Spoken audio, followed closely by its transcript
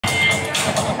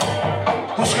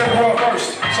take one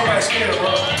first. Somebody's scared,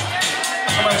 bro.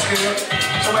 Somebody's scared.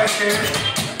 Somebody's scared.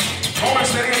 Ronin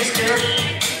said he ain't scared.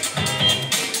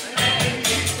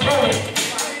 Ronin.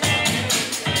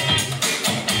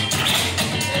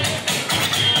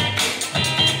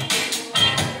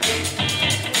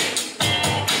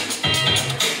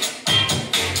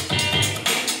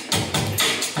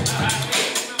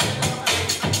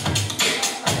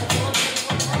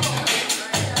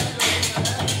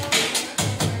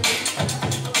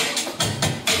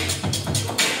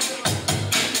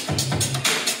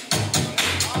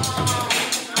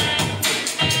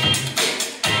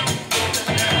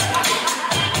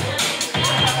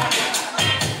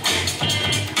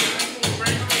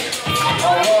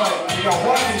 We got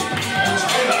Whondy and his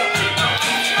winner.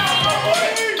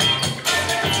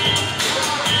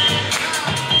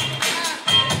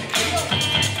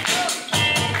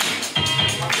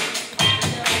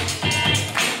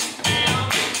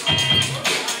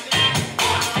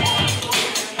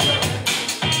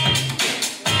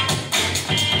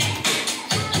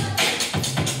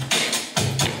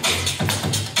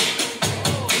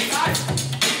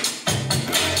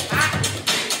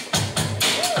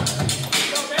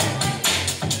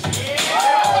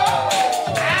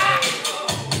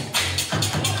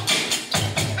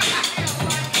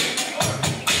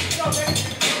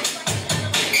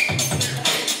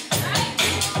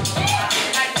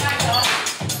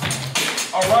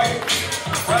 All right,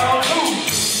 round two.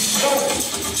 Go.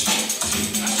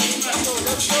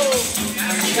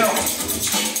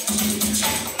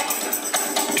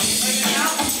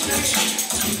 Let's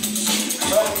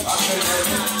go. I'll say it right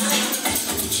now.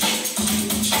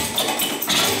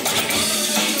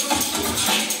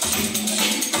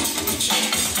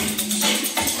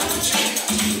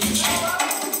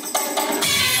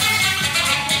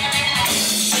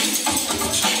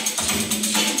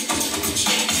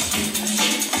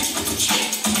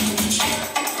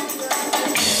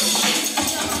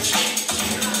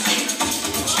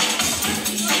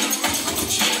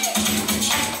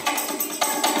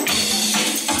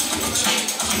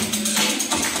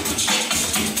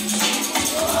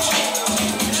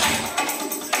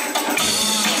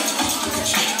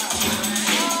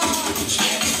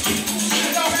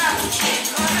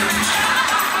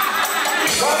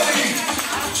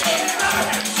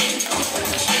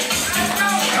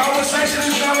 Conversation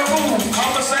is not a move.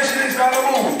 Conversation is not a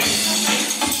move.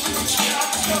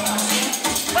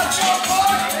 Let's go,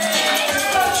 boy!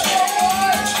 Let's go,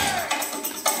 boy!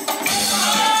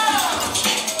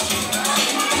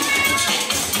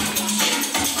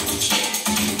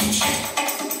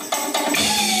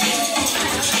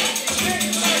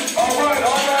 All right.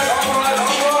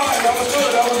 That was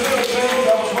good, man.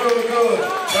 That was really good.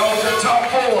 That was the top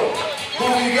four. Who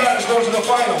we got is going to the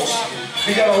finals.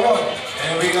 We got a 1,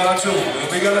 and we got a 2,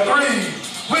 and we got a 3.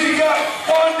 We got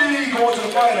Whondy going to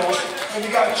the finals, and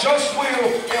we got Just Will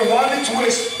and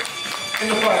WhondyTwist in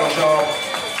the finals, y'all.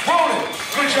 Ronin,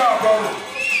 good job, brother.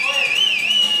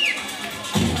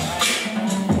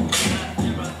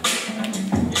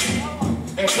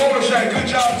 And Florida, good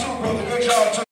job too, brother. Good job too.